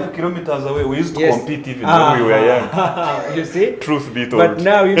from 5 kilometers away. We used to compete even when we were young. You see? Truth be told. But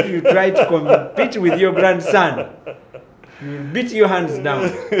now if you try to compete with your grandson, beat your hands down.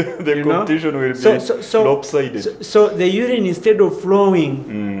 The competition will be lopsided. So the urine, instead of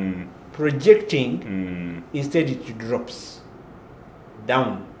flowing, projecting, instead it drops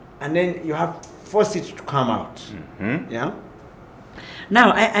down, and then you have to force it to come out. Yeah.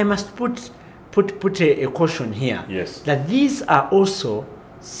 Now I must put a caution here. Yes. That these are also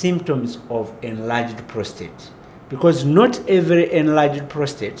symptoms of enlarged prostate, because not every enlarged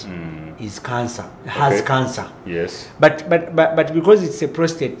prostate is cancer, has cancer. Yes. But because it's a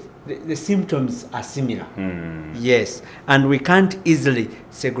prostate, the symptoms are similar. Yes, and we can't easily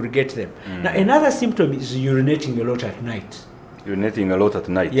segregate them. Now another symptom is urinating a lot at night. Urinating a lot at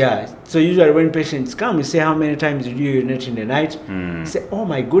night. Yeah. So usually when patients come, we say, how many times did you urinate in the night? You say, oh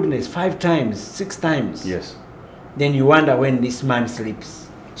my goodness, 5 times, 6 times. Yes. Then you wonder when this man sleeps.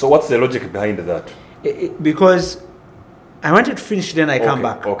 So what's the logic behind that? Because I wanted to finish, then I come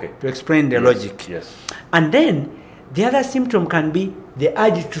back to explain the logic. Yes. And then the other symptom can be the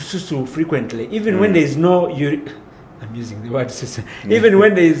urge to susu frequently, even when there is no urine. I'm using the word susu. Even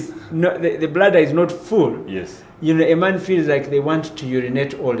when there is no, the bladder is not full. Yes. You know, a man feels like they want to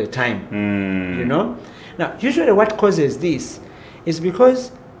urinate all the time. You know. Now, usually, what causes this is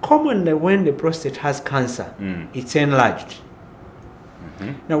because commonly when the prostate has cancer, it's enlarged.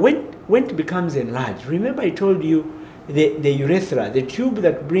 Now, when it becomes enlarged, remember I told you the urethra, the tube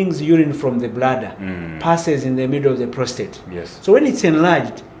that brings urine from the bladder, passes in the middle of the prostate. Yes. So when it's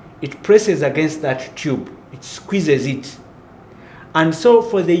enlarged, it presses against that tube. It squeezes it. And so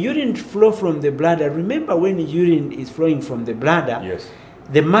for the urine to flow from the bladder, remember when urine is flowing from the bladder,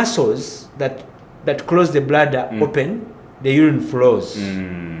 the muscles that close the bladder open, the urine flows.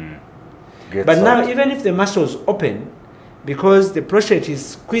 But now even if the muscles open, because the prostate is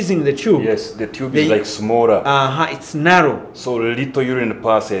squeezing the tube. Yes, the tube is like smaller. It's narrow. So little urine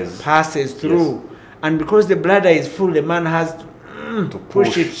passes through. Yes. And because the bladder is full, the man has to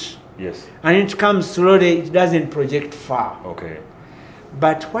push it. Yes. And it comes slowly, it doesn't project far. Okay.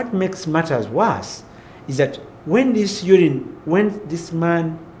 But what makes matters worse is that when this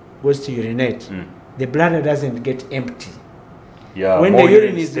man goes to urinate, the bladder doesn't get empty. Yeah. When the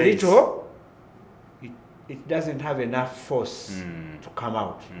urine is little, it doesn't have enough force to come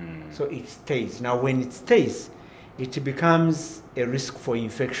out. So it stays. Now when it stays, it becomes a risk for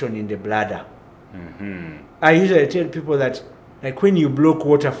infection in the bladder. I usually tell people that, like when you block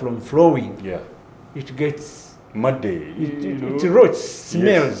water from flowing, it gets muddy. It rots,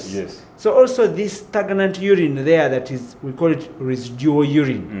 smells. Yes. So also this stagnant urine there, that is, we call it residual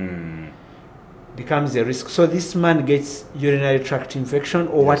urine, becomes a risk. So this man gets urinary tract infection,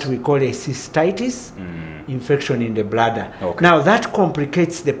 or what we call a cystitis, infection in the bladder. Now that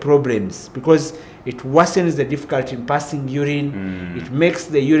complicates the problems because it worsens the difficulty in passing urine. It makes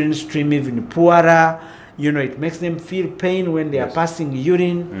the urine stream even poorer. You know, it makes them feel pain when they are passing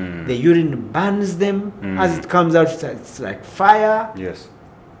urine. The urine burns them. As it comes out, it's like fire. Yes.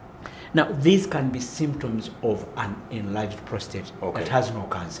 Now, these can be symptoms of an enlarged prostate that has no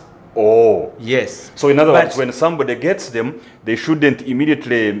cancer. Oh. Yes. So in other words, when somebody gets them, they shouldn't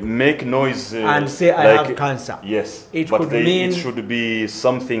immediately make noise and say, I have cancer. Yes. It should be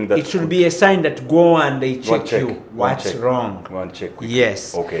something that... It should be a sign that go and they check you. What's wrong? One check.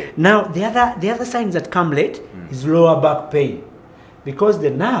 Yes. Okay. Now, the other signs that come late is lower back pain. Because the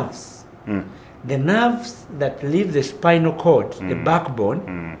nerves that leave the spinal cord, the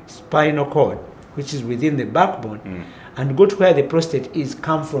backbone, spinal cord, which is within the backbone, and go to where the prostate is,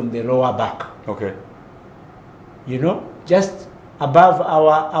 come from the lower back. Okay. You know, just above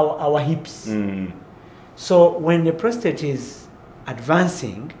our hips. So when the prostate is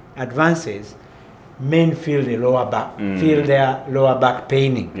advances, men feel the lower back, feel their lower back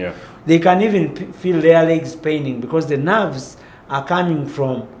paining. Yeah. They can even feel their legs paining because the nerves are coming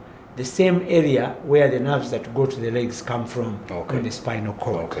from the same area where the nerves that go to the legs come from, on the spinal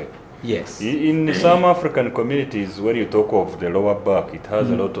cord. Okay. Yes. In some African communities, when you talk of the lower back, it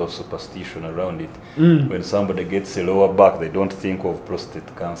has a lot of superstition around it. When somebody gets a lower back, they don't think of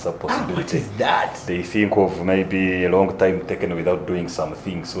prostate cancer possibility. What is that? They think of maybe a long time taken without doing some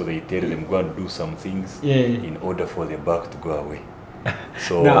things, so they tell them go and do some things in order for the back to go away.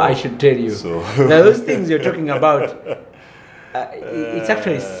 So now I should tell you, now those things you're talking about, it's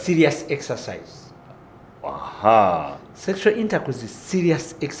actually serious exercise. Sexual intercourse is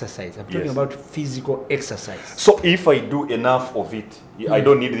serious exercise. I'm talking about physical exercise. So if I do enough of it, I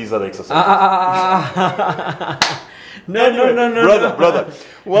don't need these other exercises. No. Brother.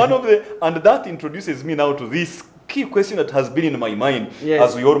 One of and that introduces me now to this key question that has been in my mind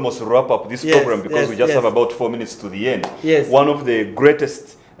as we almost wrap up this program, because we just have about 4 minutes to the end. Yes. One of the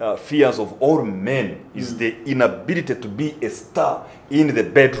greatest fears of all men is the inability to be a star in the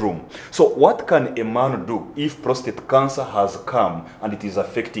bedroom. So what can a man do if prostate cancer has come and it is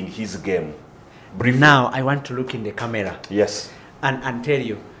affecting his game? Briefly. Now I want to look in the camera. Yes. And tell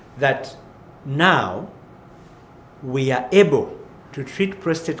you that now we are able to treat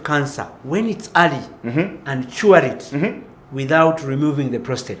prostate cancer when it's early and cure it without removing the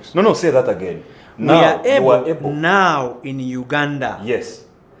prostate. No, say that again. Now, we are able now in Uganda. Yes.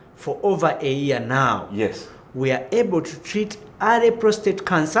 For over a year now. Yes. We are able to treat early prostate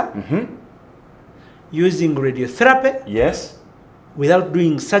cancer using radiotherapy. Yes. Without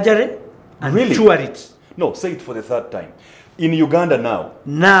doing surgery and really? Cure it. No, say it for the third time. In Uganda now,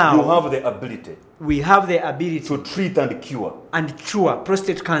 you have the ability. We have the ability to treat and cure. And cure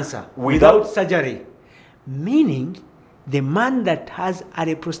prostate cancer without surgery. Meaning, the man that has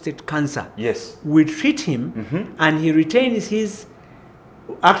early prostate cancer, yes, we treat him and he retains his,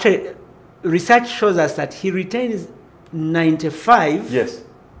 actually, research shows us that he retains 95 yes,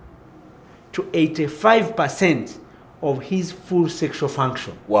 to 85% of his full sexual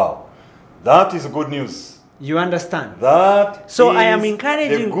function. Wow. That is good news. You understand? That so is I am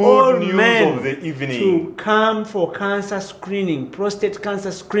encouraging the good all news men of the evening to come for cancer screening, prostate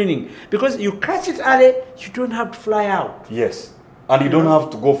cancer screening. Because you catch it early, you don't have to fly out. Yes. And you don't have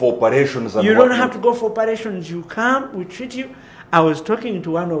to go for operations. And you don't have to go for operations. You come, we treat you. I was talking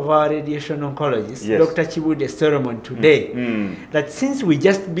to one of our radiation oncologists, yes, Dr. Chibude Solomon, today, that since we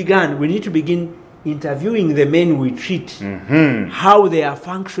just began, we need to begin interviewing the men we treat, how they are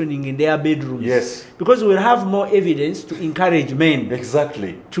functioning in their bedrooms. Yes. Because we'll have more evidence to encourage men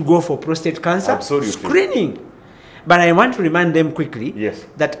exactly to go for prostate cancer absolutely screening. But I want to remind them quickly yes,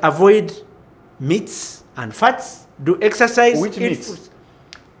 that avoid meats and fats, do exercise. Which meats?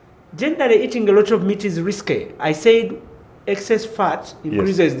 Generally, eating a lot of meat is risky. I said excess fat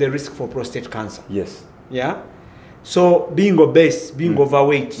increases the risk for prostate cancer. Yes. Yeah. So being obese, being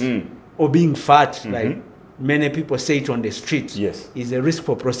overweight, or being fat, like many people say it on the street, yes, is a risk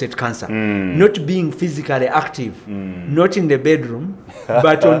for prostate cancer. Not being physically active, not in the bedroom,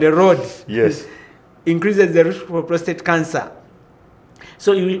 but on the road, yes, increases the risk for prostate cancer.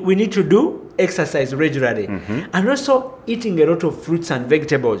 So we need to do exercise regularly. And also eating a lot of fruits and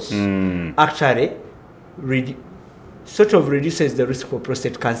vegetables actually sort of reduces the risk for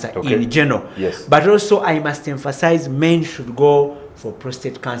prostate cancer in general. Yes. But also I must emphasize men should go for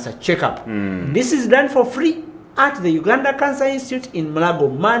prostate cancer checkup. This is done for free at the Uganda Cancer Institute in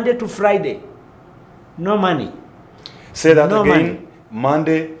Mulago, Monday to Friday. No money. Say that no again. Money.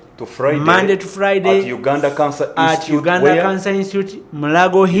 Monday to Friday. Monday to Friday. At Uganda Cancer at Institute. Uganda where? Cancer Institute,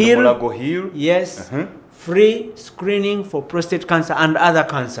 Mulago Hill. Mulago Hill. Yes. Free screening for prostate cancer and other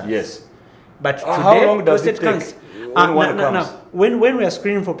cancers. Yes. But today, how long does it take? Cancer, when we are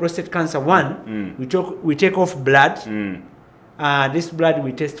screening for prostate cancer, we take off blood. This blood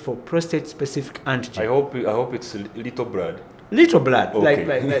we test for prostate specific antigen. I hope it's little blood. Little blood,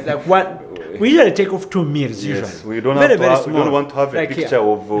 okay. like what we usually take off 2 mils usually. Yes, we don't very, have to very we don't want to have a like picture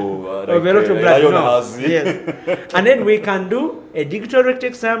of a lot of blood. No. Yes. And then we can do a digital rectal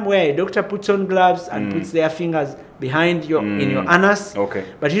exam where a doctor puts on gloves and puts their fingers behind your in your anus. Okay.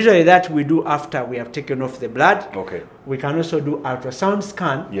 But usually that we do after we have taken off the blood. Okay. We can also do ultrasound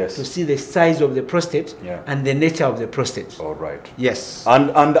scan yes, to see the size of the prostate and the nature of the prostate. All right. Yes.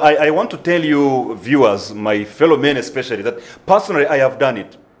 And I want to tell you viewers, my fellow men especially, that personally I have done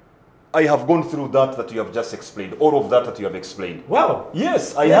it. I have gone through that you have just explained, all of that you have explained. Wow.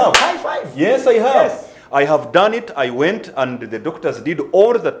 Yes, I have. High five. Yes, I have. Yes. I have done it. I went and the doctors did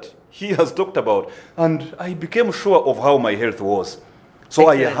all that he has talked about. And I became sure of how my health was. So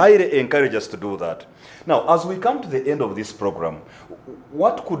excellent. I highly encourage us to do that. Now, as we come to the end of this program,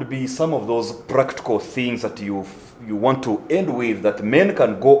 what could be some of those practical things that you want to end with that men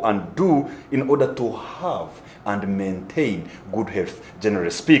can go and do in order to have and maintain good health, generally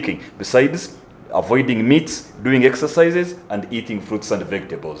speaking, besides avoiding meats, doing exercises, and eating fruits and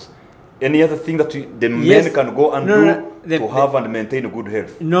vegetables? Any other thing that the men can go and do to have and maintain good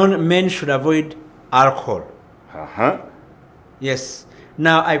health? Men should avoid alcohol. Yes.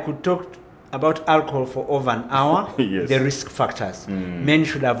 Now, I could talk about alcohol for over an hour. Yes. The risk factors. Men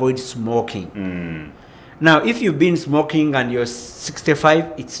should avoid smoking. Now, if you've been smoking and you're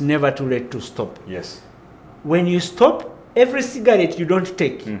 65, it's never too late to stop. Yes. When you stop, every cigarette you don't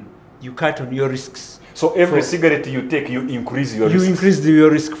take, you cut on your risks. So every cigarette you take, you increase your risk. You increase your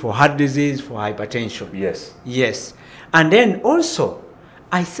risk for heart disease, for hypertension. Yes. Yes. And then also,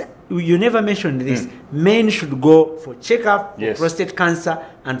 I said, you never mentioned this, men should go for checkup for prostate cancer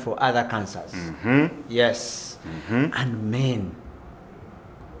and for other cancers. Yes. And men,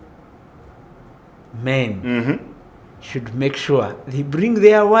 men should make sure they bring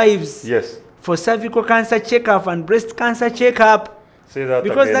their wives Yes. for cervical cancer checkup and breast cancer checkup. Say that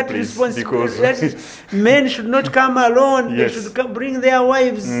Because again, that please, responsibility, men should not come alone. Yes. They should bring their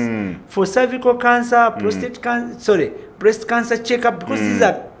wives for cervical cancer, prostate cancer, breast cancer checkup, because these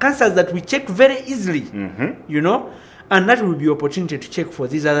are cancers that we check very easily, you know, and that will be opportunity to check for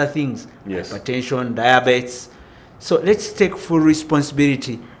these other things, Yes. hypertension, diabetes. So let's take full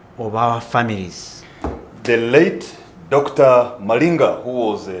responsibility of our families. The late Dr. Malinga, who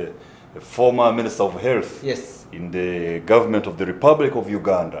was a former Minister of Health, Yes. in the government of the Republic of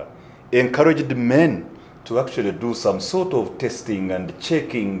Uganda, encouraged men to actually do some sort of testing and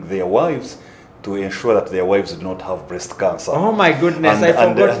checking their wives to ensure that their wives do not have breast cancer. Oh my goodness, I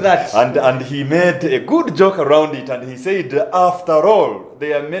forgot that. And he made a good joke around it, and he said, after all,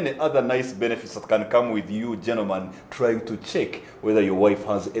 there are many other nice benefits that can come with you gentlemen trying to check whether your wife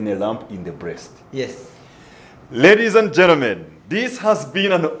has any lump in the breast. Yes. Ladies and gentlemen, this has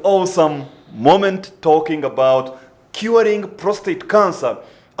been an awesome moment talking about curing prostate cancer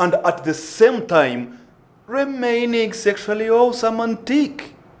and at the same time remaining sexually awesome and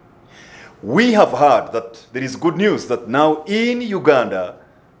thick. We have heard that there is good news that now in Uganda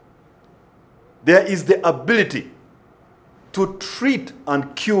there is the ability to treat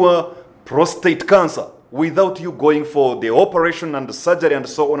and cure prostate cancer without you going for the operation and the surgery and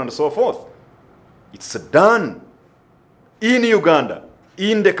so on and so forth. It's done in Uganda,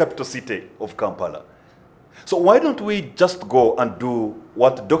 in the capital city of Kampala. So why don't we just go and do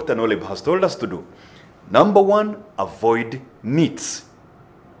what Dr. Noleb has told us to do? Number one, avoid meats.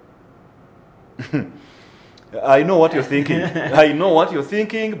 I know what you're thinking. I know what you're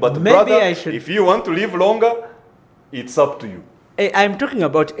thinking, but Maybe brother, I should... if you want to live longer, it's up to you. I'm talking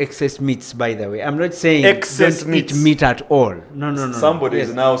about excess meats, by the way. I'm not saying Excess don't meats. eat meat at all. No. Somebody Yes.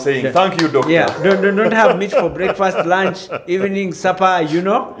 is now saying, Yeah. thank you, doctor. Yeah, don't have meat for breakfast, lunch, evening, supper, you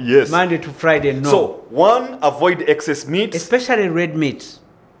know? Yes. Monday to Friday, no. So, one, avoid excess meat. Especially red meat.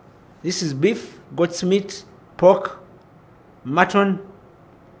 This is beef, goat's meat, pork, mutton.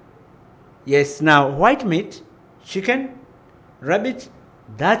 Yes, now white meat, chicken, rabbit,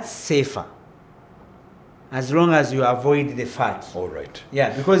 that's safer. As long as you avoid the fat. All right.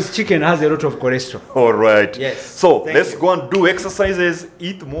 Yeah, because chicken has a lot of cholesterol. All right. Yes. So Thank let's you. go and do exercises.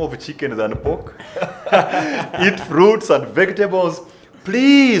 Eat more of chicken than pork. Eat fruits and vegetables.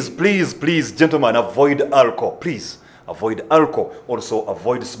 Please, please, please, gentlemen, avoid alcohol. Please avoid alcohol. Also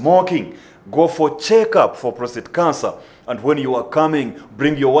avoid smoking. Go for checkup for prostate cancer. And when you are coming,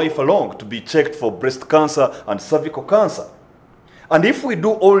 bring your wife along to be checked for breast cancer and cervical cancer. And if we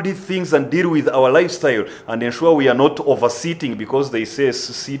do all these things and deal with our lifestyle and ensure we are not overseating, because they say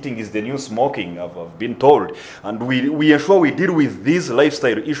seating is the new smoking, I've been told, and we ensure we deal with these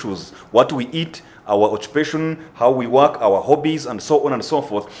lifestyle issues, what we eat, our occupation, how we work, our hobbies, and so on and so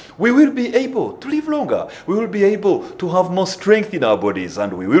forth, we will be able to live longer. We will be able to have more strength in our bodies,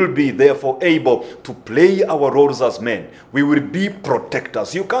 and we will be therefore able to play our roles as men. We will be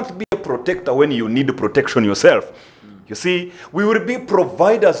protectors. You can't be a protector when you need protection yourself. You see, we will be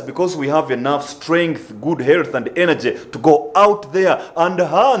providers because we have enough strength, good health, and energy to go out there and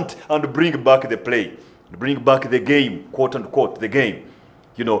hunt and bring back the play, bring back the game, quote unquote, the game.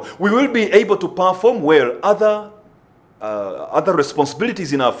 You know, we will be able to perform well other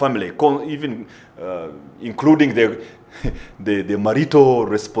responsibilities in our family, even including the marital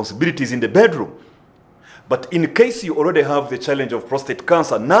responsibilities in the bedroom. But in case you already have the challenge of prostate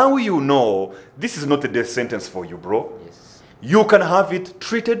cancer, now you know this is not a death sentence for you, bro. Yes. You can have it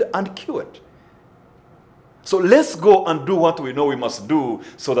treated and cured. So let's go and do what we know we must do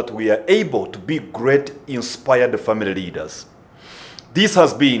so that we are able to be great, inspired family leaders. This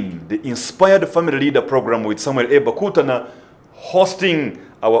has been the Inspired Family Leader program with Samuel A. Bakutana, hosting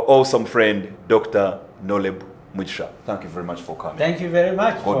our awesome friend, Dr. Noleb Mugisha. Thank you very much for coming. Thank you very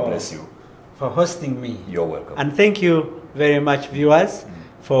much. God bless you. For hosting me. You're welcome. And thank you very much, viewers,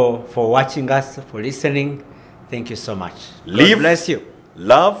 for watching us, for listening. Thank you so much. God Live, bless you.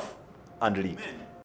 Love and lead.